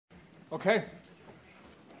Okay.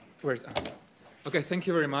 Okay, thank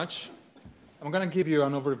you very much. I'm going to give you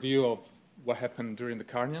an overview of what happened during the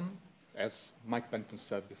Carnian. As Mike Benton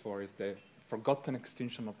said before, is the forgotten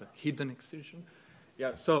extinction of the hidden extinction.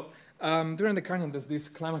 Yeah, so during the Carnian, there's this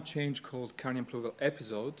climate change called Carnian Pluvial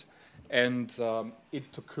episode, and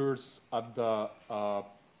it occurs at the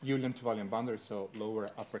Julian-Tuvaluan boundary, so lower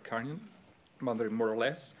upper Carnian boundary, more or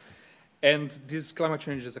less. And this climate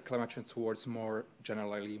change is a climate change towards more,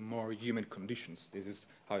 generally, more humid conditions. This is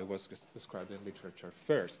how it was described in literature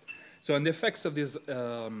first. So, and the effects of this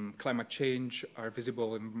climate change are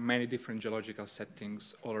visible in many different geological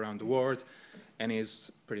settings all around the world, and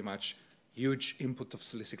is pretty much huge input of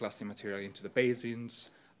siliciclastic material into the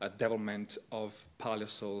basins, development of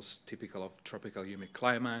paleosols typical of tropical humid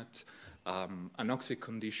climate, anoxic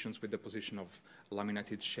conditions with deposition of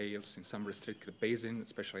laminated shales in some restricted basins,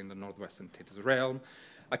 especially in the northwestern Tethys realm,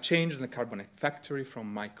 a change in the carbonate factory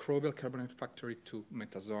from microbial carbonate factory to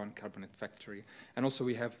metazoan carbonate factory. And also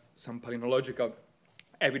we have some palynological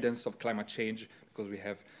evidence of climate change because we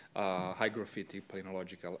have hygrophytic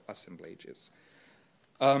palynological assemblages.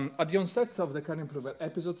 At the onset of the Carnian Pluvial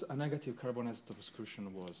episode, a negative carbon isotope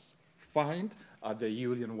excursion was found at the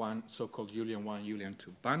Julian 1, so-called Julian 1, Julian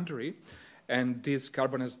 2 boundary. And this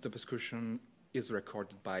carbon isotope excursion is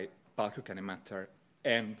recorded by bulk organic matter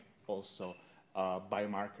and also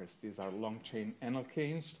biomarkers. These are long-chain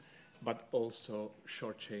analkanes, but also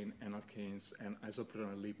short-chain analkanes and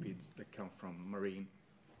isoprotonal lipids that come from marine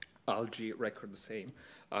algae record the same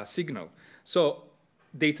signal. So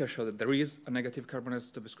data show that there is a negative carbon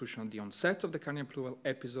isotope excursion at the onset of the Carnian Pluvial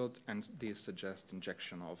episode, and this suggests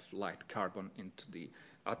injection of light carbon into the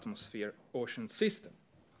atmosphere ocean system.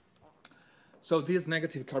 So this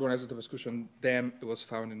negative carbon isotope excursion then was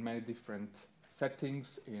found in many different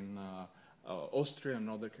settings in Austria and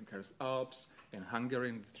northern Calcareous Alps, in Hungary,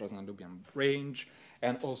 in the Transdanubian range,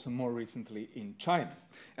 and also more recently in China.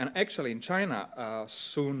 And actually in China,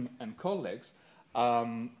 Sun and colleagues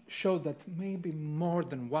showed that maybe more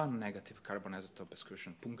than one negative carbon isotope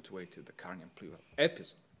excursion punctuated the Carnian Pluvial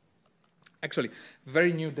episode. Actually,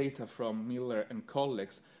 very new data from Miller and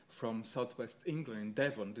colleagues from southwest England in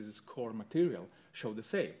Devon, this is core material, show the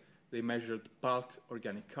same. They measured bulk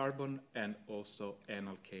organic carbon and also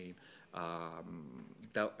analkane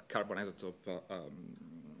carbon isotope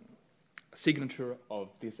signature of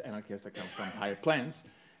these analkanes that come from higher plants,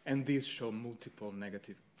 and these show multiple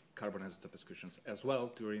negative carbon isotope excursions as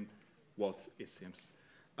well during what it seems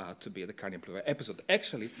to be the Carnian Pluvial episode.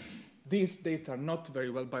 Actually, these data are not very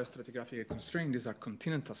well biostratigraphically constrained. These are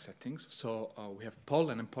continental settings. So we have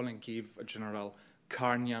pollen, and pollen give a general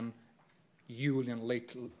Carnian, Julian,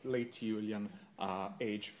 late Julian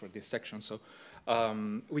age for this section. So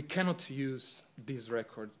we cannot use this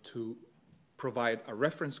record to provide a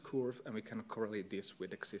reference curve, and we cannot correlate this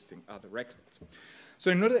with existing other records. So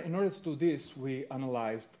in order to do this, we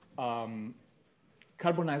analyzed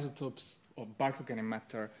carbon isotopes of bulk organic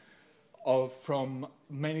matter from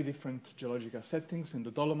many different geological settings in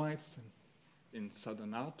the Dolomites, in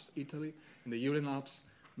southern Alps, Italy, in the Julian Alps,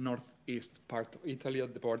 northeast part of Italy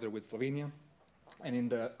at the border with Slovenia, and in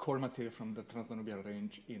the core material from the Transdanubian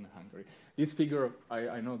range in Hungary. This figure,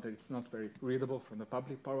 I know that it's not very readable from the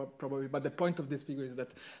public probably, but the point of this figure is that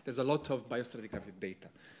there's a lot of biostratigraphic data,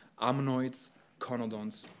 ammonoids,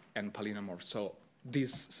 conodonts, and palynomorphs. So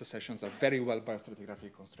these secessions are very well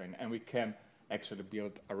biostratigraphically constrained, and we can actually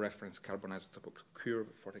build a reference carbon isotope curve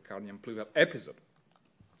for the Carnian Pluvial episode.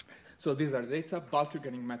 So these are data, bulk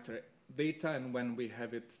organic matter data, and when we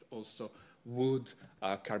have it also wood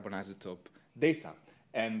carbon isotope data.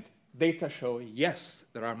 And data show, yes,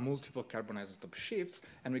 there are multiple carbon isotope shifts,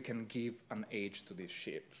 and we can give an age to these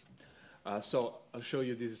shifts. So I'll show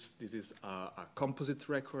you this. This is a composite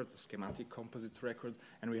record, a schematic composite record,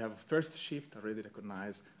 and we have a first shift already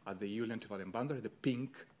recognized at the Julian-Tuvaluan boundary. The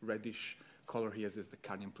pink reddish color here is the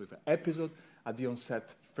Carnian Pluvial episode. At the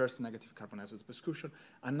onset, first negative carbon isotope excursion,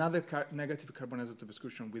 another negative carbon isotope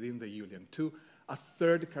excursion within the Julian 2, a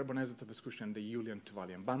third carbon isotope excursion in the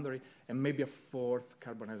Julian-Tuvaluan boundary, and maybe a fourth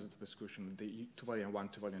carbon isotope excursion in the Tuvaluan 1,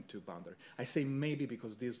 Tuvaluan 2 boundary. I say maybe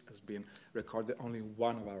because this has been recorded only in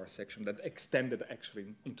one of our sections that extended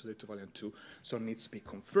actually into the Tuvaluan 2, so it needs to be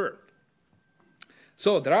confirmed.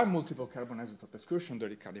 So there are multiple carbon isotope excursions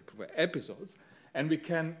during the Carnian Pluvial episodes, and we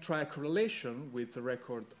can try a correlation with the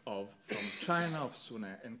record from China of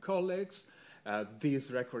Sune and colleagues.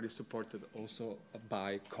 This record is supported also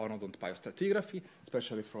by conodont biostratigraphy,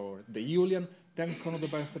 especially for the Julian. Then conodont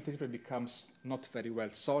biostratigraphy becomes not very well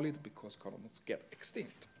solid because conodonts get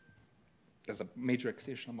extinct. There's a major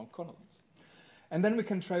extinction among conodonts. And then we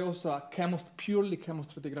can try also a purely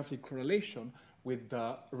chemostratigraphic correlation with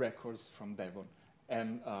the records from Devon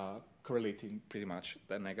and correlating pretty much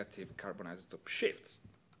the negative carbon isotope shifts.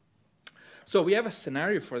 So we have a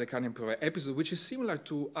scenario for the Carnian Pluvial episode which is similar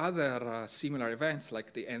to other similar events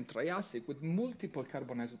like the Late Triassic with multiple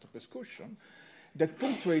carbon isotope excursion that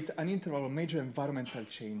punctuate an interval of major environmental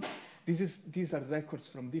change. These are records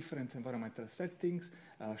from different environmental settings,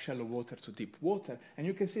 shallow water to deep water, and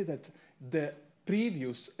you can see that the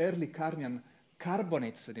previous early Carnian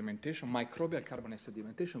carbonate sedimentation, microbial carbonate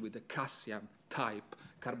sedimentation with the Cassian type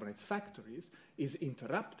carbonate factories is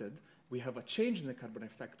interrupted. We have a change in the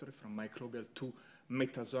carbonate factory from microbial to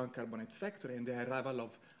metazoan carbonate factory and the arrival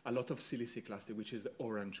of a lot of siliciclastic, which is the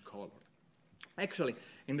orange color. Actually,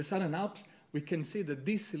 in the Southern Alps, we can see that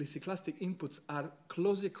these siliciclastic inputs are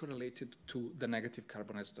closely correlated to the negative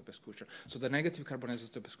carbon isotope excursion. So the negative carbon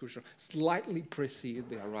isotope excursion slightly precedes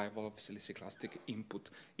the arrival of siliciclastic input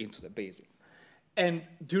into the basins. And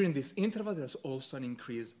during this interval, there's also an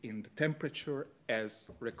increase in the temperature as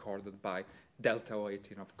recorded by delta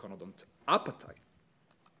O18 of conodont apatite.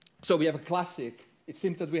 So we have a classic, it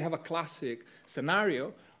seems that we have a classic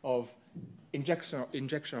scenario of injection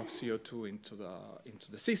of CO2 into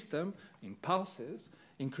the system in pulses,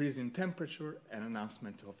 increase in temperature, and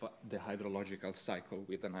enhancement of the hydrological cycle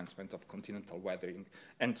with enhancement of continental weathering,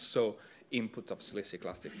 and so input of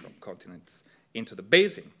siliciclastic from continents into the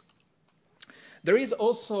basin. There is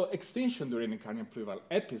also extinction during the Carnian Pluvial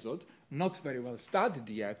episode, not very well studied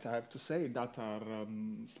yet, I have to say, that are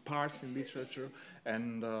sparse in literature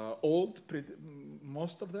and old,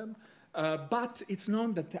 most of them. But it's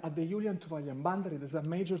known that at the Julian-Tuvaluan boundary, there's a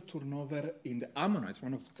major turnover in the ammonoids,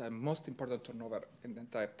 one of the most important turnover in the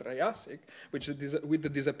entire Triassic, which is with the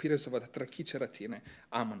disappearance of the Trachyceratine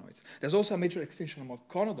ammonoids. There's also a major extinction among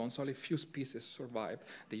conodonts. Only a few species survived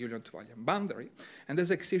the Julian-Tuvaluan boundary. And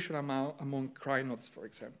there's extinction among crinoids, for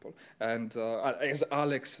example. And as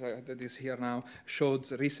Alex, that is here now,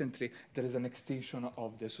 showed recently, there is an extinction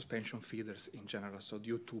of the suspension feeders in general, so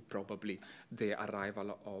due to probably the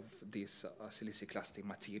arrival of this siliciclastic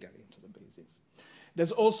material into the basins.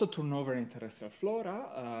 There's also turnover in terrestrial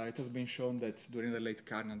flora. It has been shown that during the late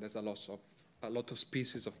Carnian there's a lot of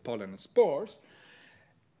species of pollen and spores.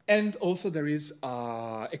 And also there is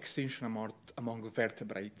extinction among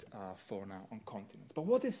vertebrate fauna on continents. But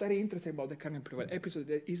what is very interesting about the Carnian Pluvial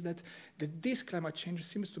episode is that this climate change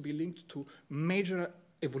seems to be linked to major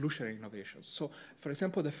evolutionary innovations. So, for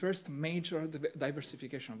example, the first major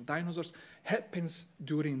diversification of dinosaurs happens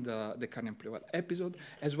during the Carnian Pluvial episode,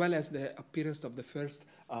 as well as the appearance of the first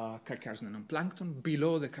calcareous nanoplankton.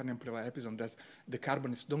 Below the Carnian Pluvial episode, the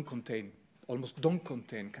carbonates almost don't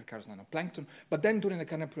contain calcareous nanoplankton, but then during the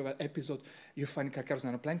Carnian Pluvial episode, you find calcareous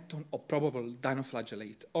nanoplankton of probable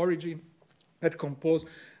dinoflagellate origin that compose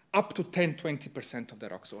up to 10-20% of the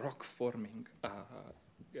rock, so rock-forming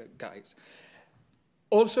guys.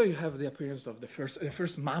 Also, you have the appearance of the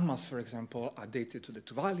first mammals, for example, are dated to the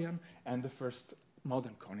Tuvaluan, and the first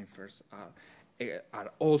modern conifers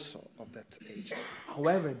are also of that age.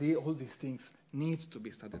 However, all these things needs to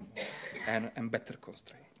be studied more and better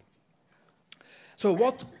constrained. So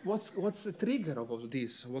what's the trigger of all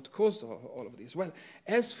this? What caused all of this? Well,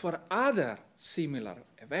 as for other similar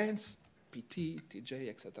events, PT, TJ,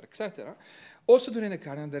 etc., also during the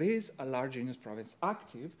Carnian, there is a large igneous province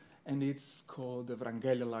active, and it's called the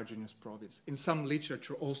Wrangelian Large Igneous Province, in some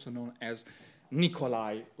literature also known as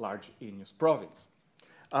Nicolai Large Igneous Province.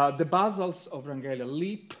 The basalts of Wrangelia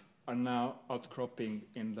leap are now outcropping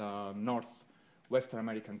in the northwestern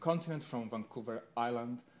American continent from Vancouver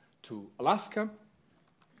Island to Alaska.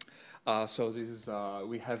 So this is,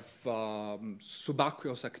 we have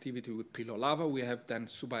subaqueous activity with pillow lava. We have then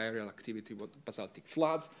subaerial activity with basaltic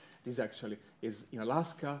floods. This actually is in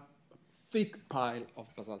Alaska, thick pile of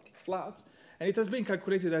basaltic floods. And it has been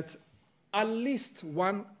calculated that at least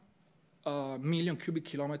 1 million cubic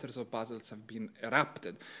kilometers of basalts have been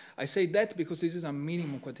erupted. I say that because this is a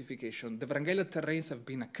minimum quantification. The Wrangelian terrains have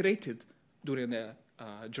been accreted during the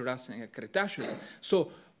Jurassic and Cretaceous,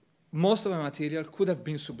 so most of the material could have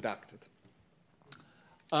been subducted.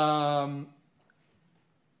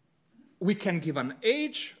 We can give an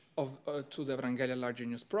age to the Wrangelian Large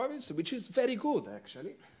Igneous Province, which is very good,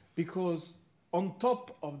 actually, because on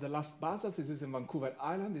top of the last basalts, this is in Vancouver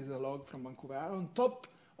Island, this is a log from Vancouver Island, on top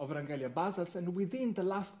of Wrangelia basalts, and within the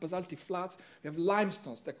last basaltic floods, we have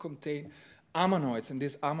limestones that contain ammonoids, and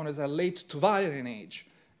these ammonoids are late Tuvaluan age,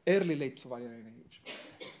 early late Tuvaluan age.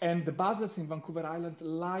 And the basalts in Vancouver Island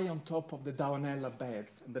lie on top of the Downella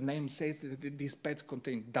beds. And the name says that these beds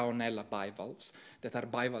contain Downella bivalves that are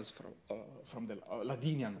bivalves from the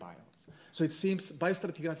Ladinian bivalves. So it seems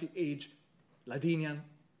biostratigraphic age, Ladinian,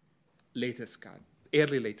 latest Carnian,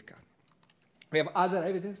 early late Carnian. We have other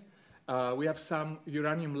evidence. We have some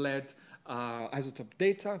uranium-lead isotope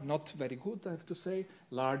data, not very good, I have to say,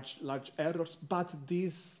 large errors, but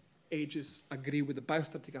these ages agree with the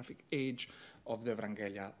biostratigraphic age of the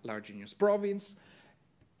Wrangellia Larginius province,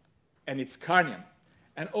 and it's Carnian.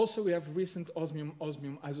 And also we have recent osmium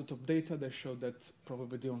isotope data that show that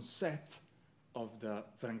probably the onset of the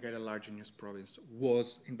Wrangellia Larginius province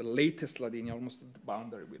was in the latest Ladinia, almost at the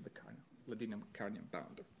boundary with the Ladinian-Carnian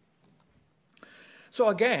boundary. So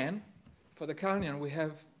again, for the Carnian, we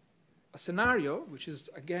have a scenario, which is,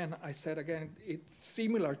 again, it's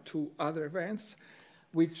similar to other events,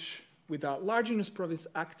 which with a Larginius province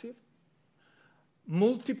active,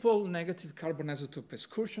 multiple negative carbon isotope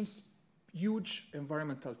excursions, huge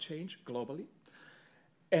environmental change globally,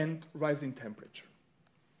 and rising temperature,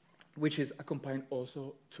 which is accompanied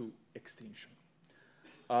also to extinction.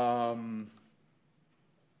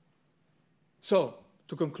 So,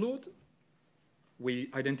 to conclude,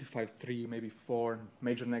 we identified 3, maybe 4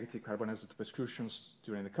 major negative carbon isotope excursions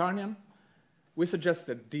during the Carnian. We suggest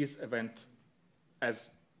that this event,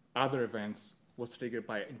 as other events, was triggered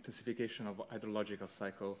by intensification of hydrological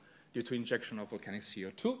cycle due to injection of volcanic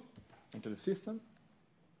CO2 into the system.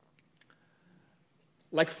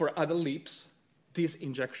 Like for other leaps, this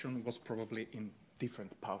injection was probably in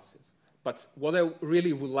different pulses. But what I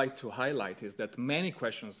really would like to highlight is that many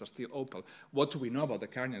questions are still open. What do we know about the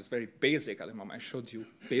Carnian is very basic at the moment. I showed you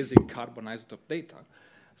basic carbon isotope data.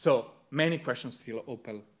 So many questions still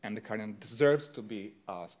open, and the Carnian deserves to be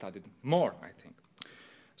studied more, I think.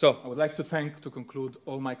 So I would like to conclude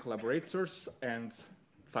all my collaborators and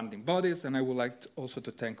funding bodies, and I would like also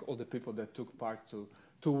to thank all the people that took part to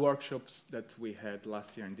 2 workshops that we had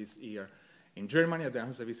last year and this year in Germany at the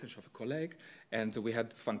Hansa Wissenschaft Kolleg, and we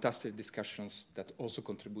had fantastic discussions that also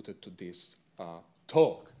contributed to this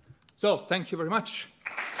talk. So thank you very much.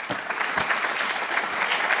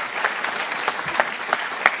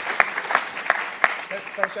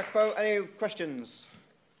 Thanks, Jacopo. Any questions?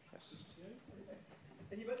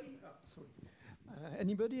 Anybody? Oh, sorry.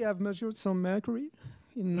 Anybody have measured some mercury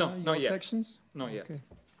in your not sections? Not yet. Okay.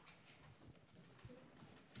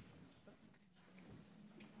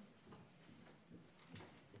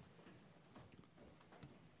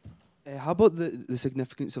 How about the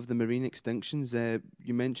significance of the marine extinctions?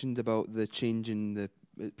 You mentioned about the change in the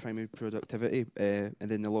primary productivity and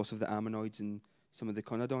then the loss of the ammonoids and some of the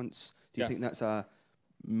conodonts. Do you think that's a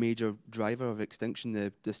major driver of extinction,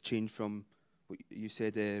 this change from what you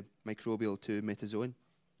said, microbial to metazoan?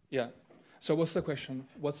 Yeah. So what's the question?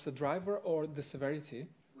 What's the driver or the severity?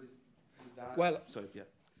 Was that, sorry, yeah.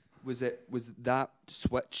 Was that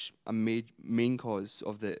switch a main cause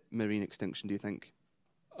of the marine extinction, do you think?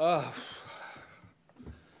 I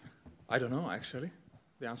don't know, actually,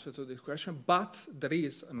 the answer to this question, but there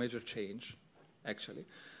is a major change, actually.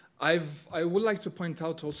 I would like to point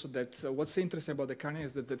out also that what's interesting about the Carnian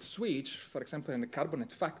is that the switch, for example, in the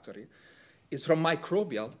carbonate factory, is from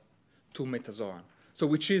microbial to metazoan. So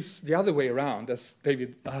which is the other way around, as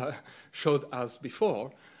David showed us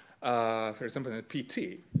before. For example, in the PT,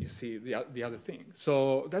 you see the other thing.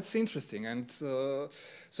 So that's interesting. And so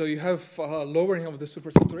you have lowering of the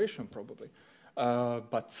supersaturation, probably.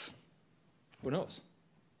 But who knows?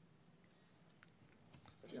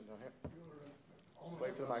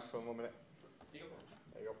 Wait for the microphone 1 minute.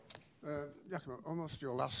 There you go. Jacopo, almost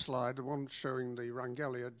your last slide, the one showing the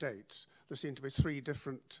Wrangellia dates, there seem to be 3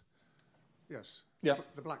 different,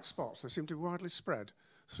 the black spots. They seem to be widely spread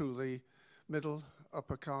through the middle,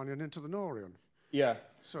 upper Carnian into the Norian. Yeah.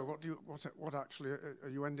 So what actually are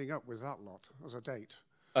you ending up with that lot as a date?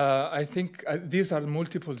 I think these are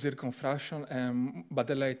multiple zirconfraction and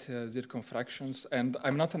badellate zirconfractions, and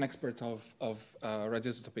I'm not an expert of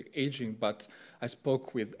radioisotopic aging, but I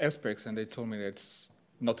spoke with experts and they told me that it's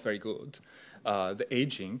not very good, the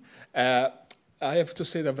aging. I have to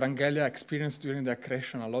say that Wrangellia experienced during the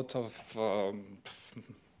accretion a lot of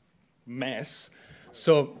mess.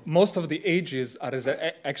 So most of the ages are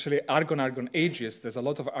actually argon-argon ages. There's a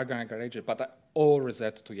lot of argon-argon ages, but all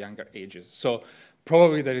reset to younger ages. So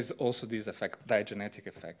probably there is also this effect, diagenetic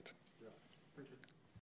effect.